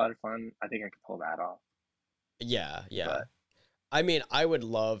would be a lot of fun. I think I could pull that off. Yeah, yeah. But I mean, I would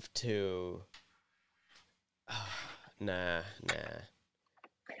love to nah, nah.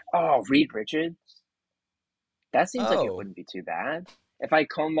 oh, Reed Richards. That seems like it Oh, wouldn't be too bad. If I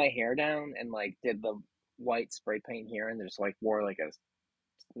combed my hair down and like did the white spray paint here and just like wore like a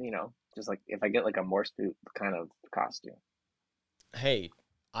just like if I get like a morph suit kind of costume. hey,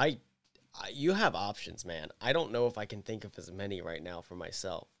 I, you have options, man. I don't know if I can think of as many right now for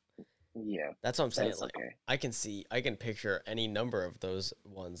myself. Yeah, That's what I'm saying. that's Like, okay. I can picture any number of those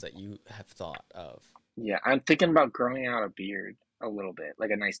ones that you have thought of. Yeah, I'm thinking about growing out a beard a little bit,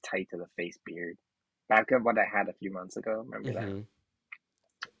 like a nice tight to the face beard. Back of what I had a few months ago, remember that? Hmm.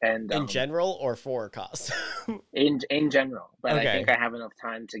 And In general or for costume? in general, but I think Okay. I have enough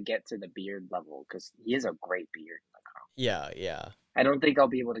time to get to the beard level because he has a great beard in the comic. Yeah, yeah. I don't think I'll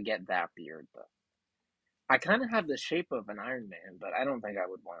be able to get that beard though. I kind of have the shape of an Iron Man, but I don't think I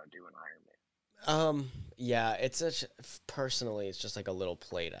would want to do an Iron Man. Yeah, it's such personally, it's just like a little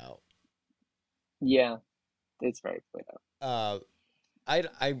played out. Yeah, it's very played out. Uh,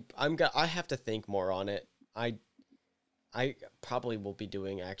 I have to think more on it. I I probably will be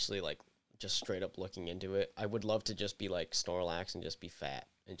doing actually like just straight up looking into it. I would love to just be like Snorlax and just be fat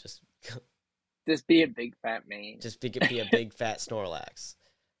and just Just be a big fat man. be a big fat Snorlax.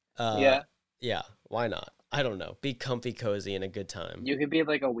 Uh, Yeah, yeah, why not? I don't know. Be comfy, cozy, and a good time. you could be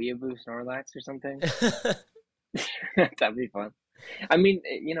like a weeaboo Snorlax or something. That'd be fun. I mean,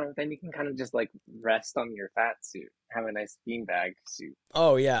 then you can kind of just like rest on your fat suit, have a nice beanbag suit.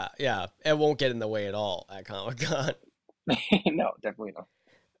 Oh yeah, yeah. It won't get in the way at all at Comic Con. No, definitely not.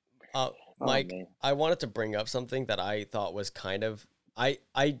 Oh Mike, man. I wanted to bring up something that I thought was I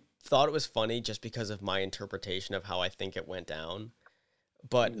thought it was funny just because of my interpretation of how I think it went down.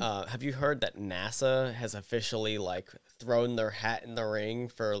 But Mm. have you heard that NASA has officially like thrown their hat in the ring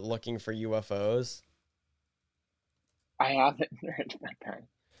for looking for UFOs? I haven't heard about that.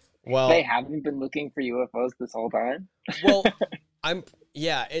 They Well, haven't been looking for UFOs this whole time. well, I'm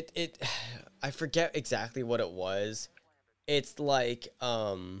yeah, it I forget exactly what it was. It's like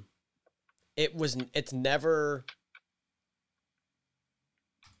it's never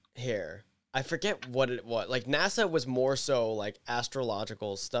here. I forget what it was. Like NASA was more so like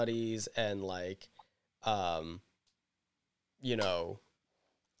astrological studies and like um you know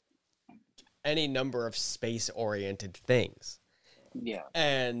any number of space oriented things. Yeah.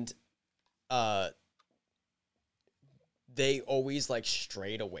 And uh they always like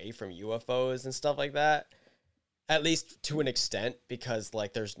strayed away from UFOs and stuff like that. At least to an extent because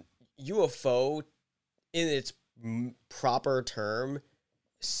like there's UFO in its proper term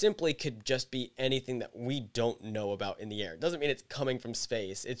simply could just be anything that we don't know about in the air. It doesn't mean it's coming from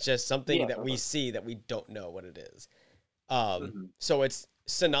space. It's just something Yeah, that we totally. see that we don't know what it is. Hmm. So it's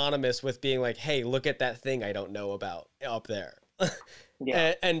synonymous with being like, hey, look at that thing I don't know about up there.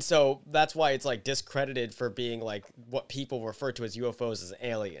 Yeah. And so that's why it's like discredited for being like what people refer to as UFOs as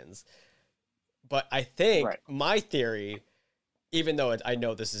aliens. But I think Right. my theory, even though I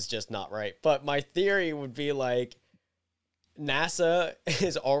know this is just not right, but my theory would be like NASA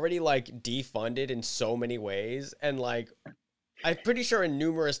is already like defunded in so many ways. And like, I'm pretty sure in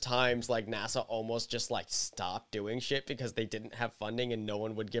numerous times, like NASA almost just like stopped doing shit because they didn't have funding and no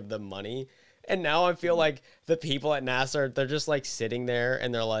one would give them money. And now I feel Mhm. like the people at NASA, they're just like sitting there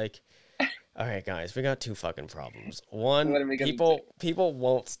and they're like, all right, guys, we got two fucking problems. One, What are we gonna do? people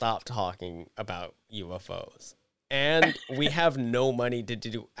won't stop talking about UFOs. And we have no money to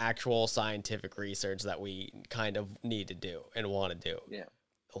do actual scientific research that we kind of need to do and want to do. Yeah.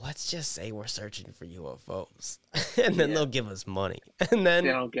 Let's just say we're searching for UFOs. And then Yeah. they'll give us money. And They then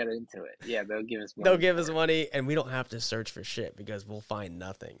don't get into it. Yeah, they'll give us they'll money give for us it. money and we don't have to search for shit because we'll find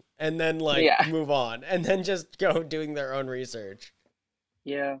nothing. And then like Yeah. move on and then just go doing their own research.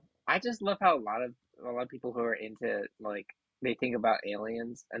 Yeah. I just love how a lot of people who are into like they think about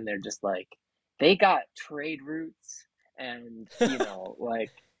aliens and they're just like they got trade routes and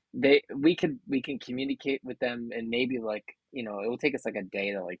like we can communicate with them and maybe like it will take us like a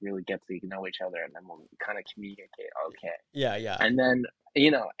day to like really get to know each other and then we'll kind of communicate okay. Yeah, yeah. And then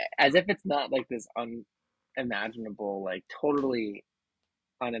as if it's not like this unimaginable like totally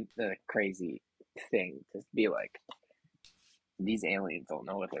crazy thing to be like these aliens don't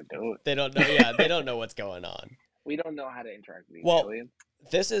know what they're doing. They don't know. Yeah, they don't know what's going on. We don't know how to interact with these Well, aliens.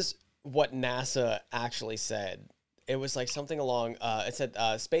 this is what NASA actually said. It was like something along. It said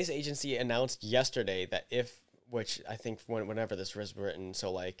space agency announced yesterday that which I think whenever this was written,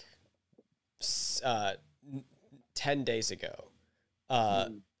 so like, 10 days ago, uh,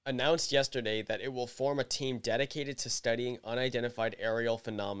 Mm. announced yesterday that it will form a team dedicated to studying unidentified aerial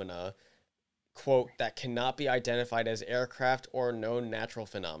phenomena, quote, that cannot be identified as aircraft or known natural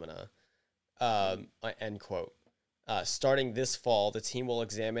phenomena, end quote. Starting this fall, the team will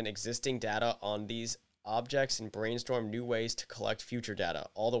examine existing data on these objects and brainstorm new ways to collect future data.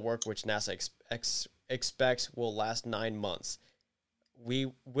 All the work which NASA expects will last 9 months.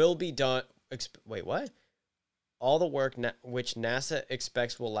 We will be done. Wait, what? All the work which NASA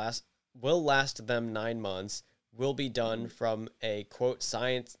expects will last them 9 months will be done Mm. from a quote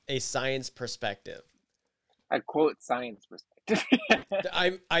science perspective. A quote science perspective.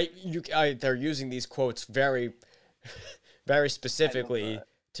 They're using these quotes very, very I love specifically that.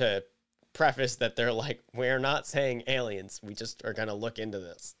 to preface that they're like, we're not saying aliens. We just are gonna look into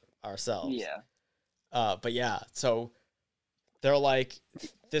this ourselves. Yeah. But yeah, so they're like,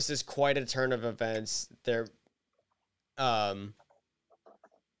 this is quite a turn of events. Um,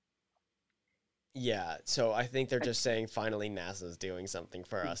 Yeah, so I think they're just saying finally NASA's doing something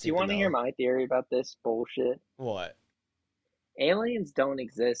for us, Do you even want to hear though my theory about this bullshit? what? Aliens don't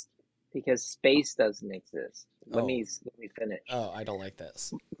exist because space doesn't exist. Oh, Let me finish. oh, I don't like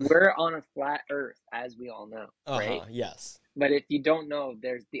this. We're on a flat Earth, as we all know, right? Uh-huh, yes. But if you don't know,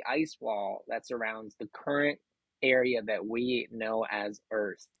 there's the ice wall that surrounds the current area that we know as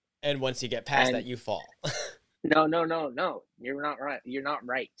Earth. And once you get past that, And you fall. no, no, no, no. You're not right. You're not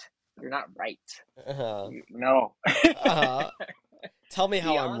right. You're not right. Uh-huh. No. Uh-huh. Tell me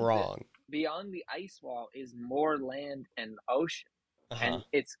how I'm beyond the wrong. beyond the ice wall is more land and ocean, Uh-huh. and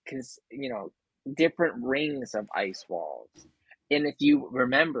it's different rings of ice walls. And if you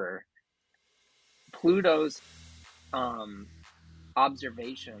remember, Pluto's um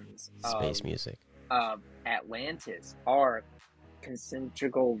observations Space music. of Atlantis are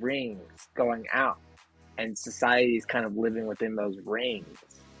concentrical rings going out, and society's kind of living within those rings.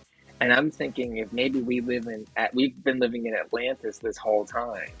 And I'm thinking if maybe we've been living in Atlantis this whole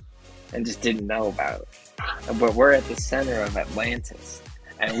time and just didn't know about it. But we're at the center of Atlantis,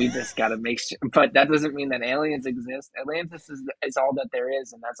 and we just got to make sure. But that doesn't mean that aliens exist. Atlantis is all that there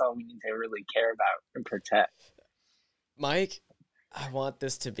is, and that's all we need to really care about and protect. Mike, I want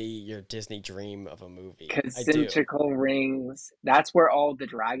this to be your Disney dream of a movie. I do. Concentrical rings. That's where all the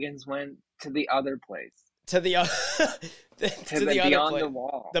dragons went to the other place. To the To the other beyond place. the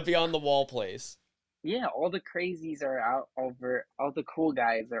wall. The beyond the wall place. Yeah, all the crazies are out over. All the cool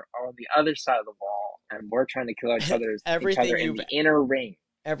guys are on the other side of the wall, and we're trying to kill each other in the inner ring.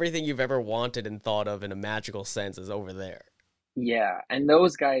 Everything you've ever wanted and thought of in a magical sense is over there. Yeah, and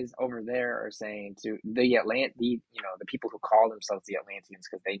those guys over there are saying to the people who call themselves the Atlanteans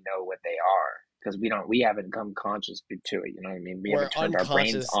because they know what they are. Because we haven't come conscious to it. You know what I mean? We We're haven't turned our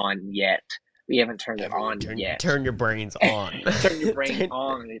brains on yet. We haven't turned it on yet. Turn your brains on. Turn your brain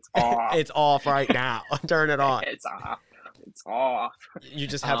on. It's off. It's off right now. Turn it on. It's off. It's off. You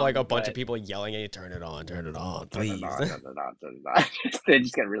just have like a bunch of people yelling at you, turn it on, please. Turn it on. They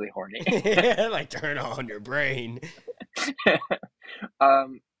just get really horny. Like, turn on your brain.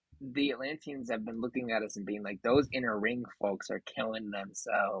 The Atlanteans have been looking at us and being like, those inner ring folks are killing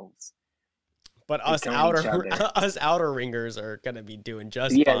themselves. But us outer ringers are gonna be doing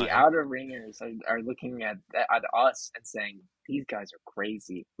just fine. Yeah, the outer ringers are looking at us and saying, these guys are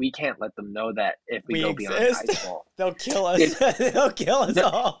crazy. We can't let them know that if we go beyond the ice wall. They'll kill us. They'll kill us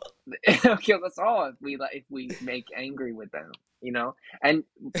all. They'll kill us all if we make angry with them, you know? And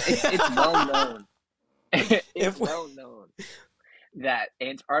it's well known. It's well known that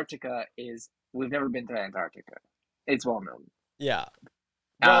Antarctica we've never been to Antarctica. It's well known. Yeah.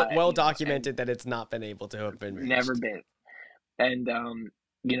 Well documented that it's not been able to have been reached. Never been. And,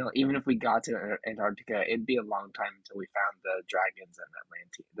 even if we got to Antarctica, it'd be a long time until we found the dragons and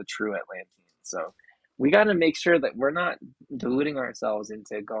the true Atlanteans. So we got to make sure that we're not deluding ourselves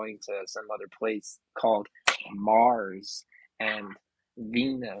into going to some other place called Mars and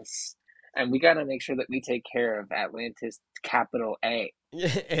Venus. And we got to make sure that we take care of Atlantis, capital A.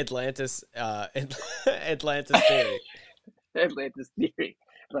 Atlantis theory. Atlantis theory.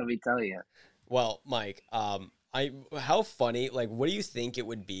 Let me tell you. Well, Mike, how funny, like, what do you think it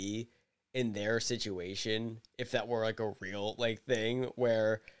would be in their situation if that were like a real thing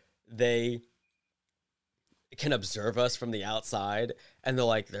where they can observe us from the outside and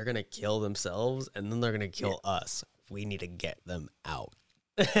they're gonna kill themselves and then they're gonna kill us. We need to get them out.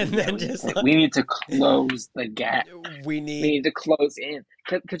 And then we need to close the gap. We need to close in.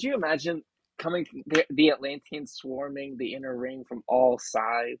 Could you imagine coming the Atlanteans swarming the inner ring from all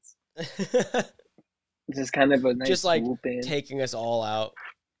sides? Just kind of a nice swoop in. Taking us all out.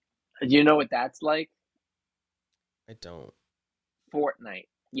 You know what that's like? I don't. Fortnite.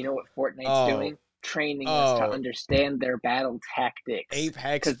 You know what Fortnite's doing? Training us to understand their battle tactics.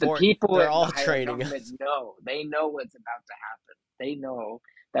 Apex, because the people they're all training us. They know what's about to happen. They know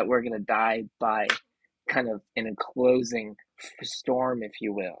that we're gonna die by kind of an enclosing storm, if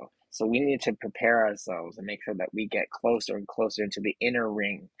you will. So we need to prepare ourselves and make sure that we get closer and closer into the inner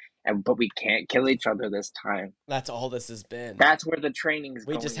ring. But we can't kill each other this time. That's all this has been. That's where the training's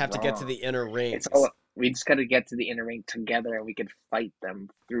going. We just have to get to the inner ring. We just got to get to the inner ring together, and we can fight them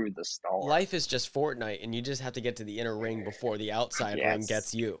through the storm. Life is just Fortnite, and you just have to get to the inner ring before the outside ring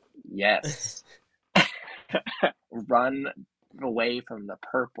gets you. Yes. Run away from the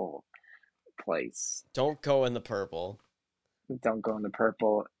purple place. Don't go in the purple. Don't go in the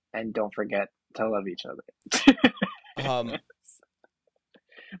purple, and don't forget to love each other.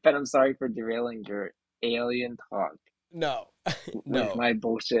 But I'm sorry for derailing your alien talk. No. With my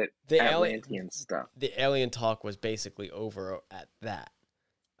bullshit Atlantean stuff. The alien talk was basically over at that.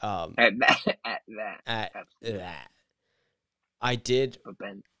 At that, at that, At absolutely. that, I did. But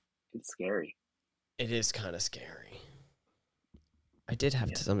Ben, it's scary. It is kind of scary. I did have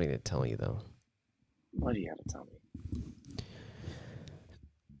Yeah. something to tell you though. What do you have to tell me?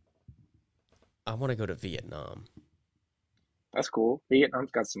 I want to go to Vietnam. That's cool.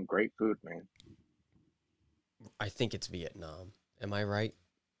 Vietnam's got some great food, man. I think it's Vietnam. Am I right?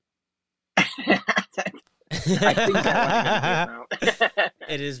 I think I want to go to Vietnam.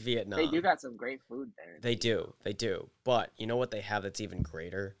 It is Vietnam. They do got some great food there. They do. They do. But you know what they have that's even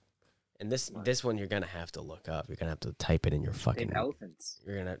greater? And this one you're gonna have to look up. You're gonna have to type it in your fucking. And elephants.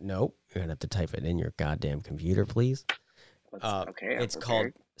 You're gonna have to type it in your goddamn computer, please. Okay. It's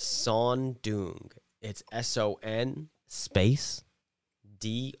called Son Doong. It's SON space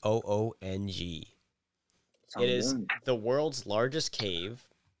DOONG. It is the world's largest cave.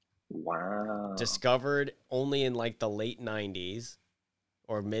 Wow. Discovered only in like the late 90s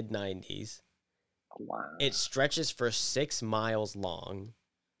or mid 90s. Wow. It stretches for 6 miles long.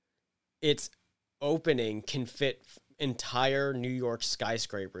 Its opening can fit entire New York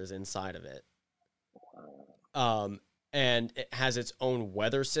skyscrapers inside of it. Wow. And it has its own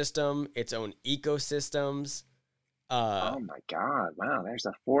weather system, its own ecosystems. Oh my God. Wow. There's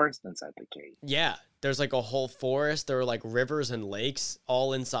a forest inside the cave. Yeah. There's like a whole forest. There are like rivers and lakes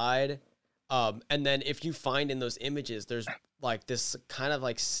all inside. And then if you find in those images, there's like this kind of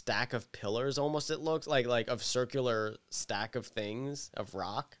like stack of pillars almost, it looks like of circular stack of things of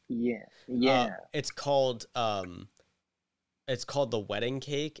rock. Yeah. Yeah. It's called the wedding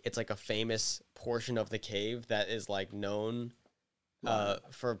cake. It's like a famous portion of the cave that is like known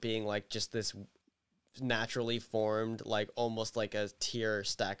for being like just this naturally formed, like almost like a tier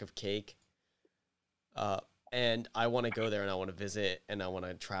stack of cake. And I want to go there and I want to visit and I want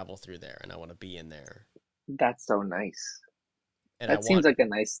to travel through there and I want to be in there. That's so nice. And that seems like a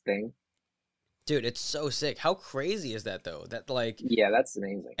nice thing. Dude, it's so sick. How crazy is that though? That like, yeah, that's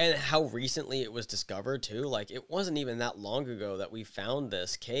amazing. And how recently it was discovered too. Like it wasn't even that long ago that we found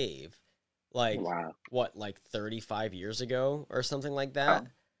this cave. Like wow. What, like 35 years ago or something like that?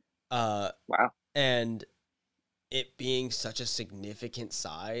 Wow. And it being such a significant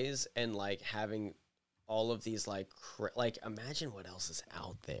size and like having all of these like imagine what else is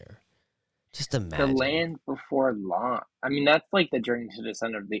out there. Just imagine. The land before long. I mean, that's like the journey to the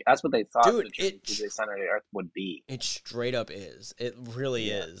center of the. That's what they thought the journey to the center of the earth would be. It straight up is. It really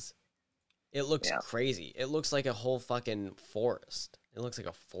is. It looks crazy. It looks like a whole fucking forest. It looks like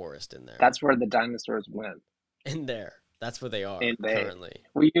a forest in there. That's where the dinosaurs went. In there. That's where they are currently.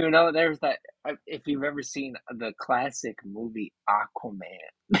 Well, you know, there's that. If you've ever seen the classic movie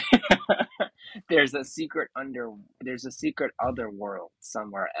Aquaman, there's a secret other world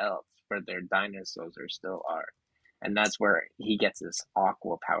somewhere else where their dinosaurs still are, and that's where he gets his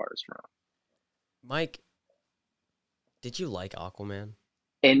aqua powers from. Mike, did you like Aquaman?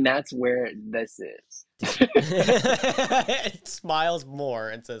 And that's where this is. It smiles more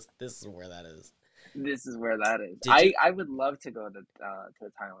and says, "This is where that is." This is where that is. I would love to go to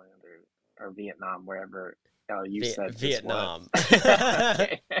Thailand or Vietnam, wherever you said Vietnam.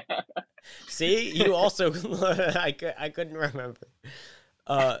 See, you also I couldn't remember.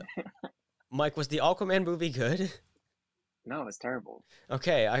 Mike, was the Aquaman movie good? No, it's terrible.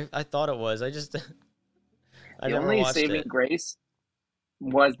 Okay, I thought it was. The only saving grace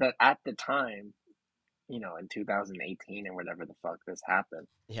was that at the time, you know, in 2018 or whatever the fuck this happened.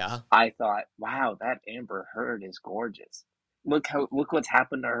 Yeah. I thought, wow, that Amber Heard is gorgeous. Look what's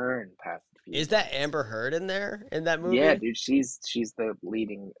happened to her in the past few months. That Amber Heard in there in that movie? Yeah, dude, she's the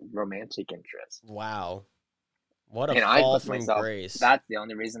leading romantic interest. Wow. What a fall from grace. That's the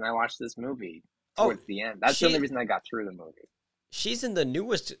only reason I watched this movie towards the end. That's the only reason I got through the movie. She's in the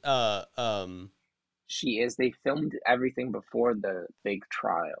newest She is. They filmed everything before the big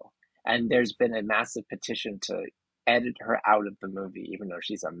trial. And there's been a massive petition to edit her out of the movie, even though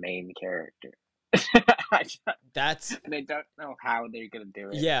she's a main character. They don't know how they're gonna do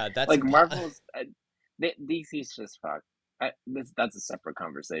it. Yeah, that's like Marvel's. DC's just fucked. That's a separate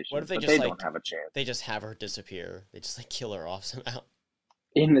conversation. What if they don't have a chance? They just have her disappear. They just like kill her off somehow.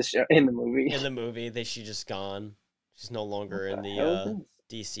 In the movie. In the movie, she's just gone. She's no longer in the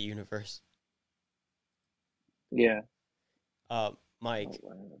DC universe. Yeah. Mike.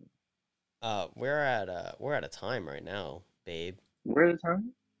 We're at a time right now, babe. We're at a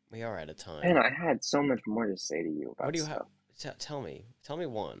time? We are at a time. Man, I had so much more to say to you about what do you stuff. have? Tell me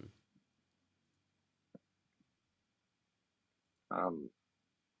one. I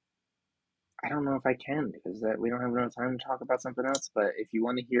don't know if I can because we don't have enough time to talk about something else. But if you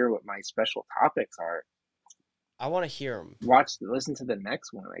want to hear what my special topics are, I want to hear them. Listen to the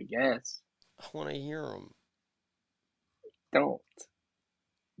next one, I guess. I want to hear them. Don't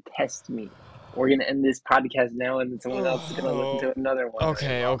test me. We're gonna end this podcast now, and then someone else is gonna listen to another one.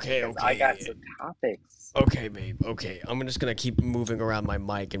 Okay. I got some topics. Okay, babe. Okay, I'm just gonna keep moving around my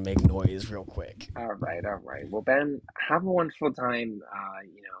mic and make noise real quick. All right. Well, Ben, have a wonderful time.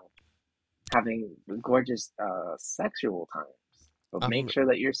 Having gorgeous sexual times, but make sure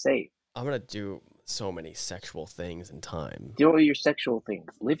that you're safe. I'm gonna do so many sexual things in time. Do all your sexual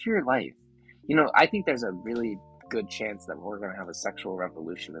things. Live your life. I think there's a really good chance that we're going to have a sexual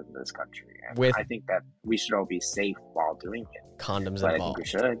revolution in this country. And I think that we should all be safe while doing it. Condoms but involved. I think we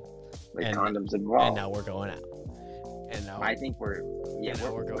should. With condoms involved. And now we're going out. And now I think we're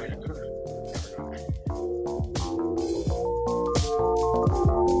going out.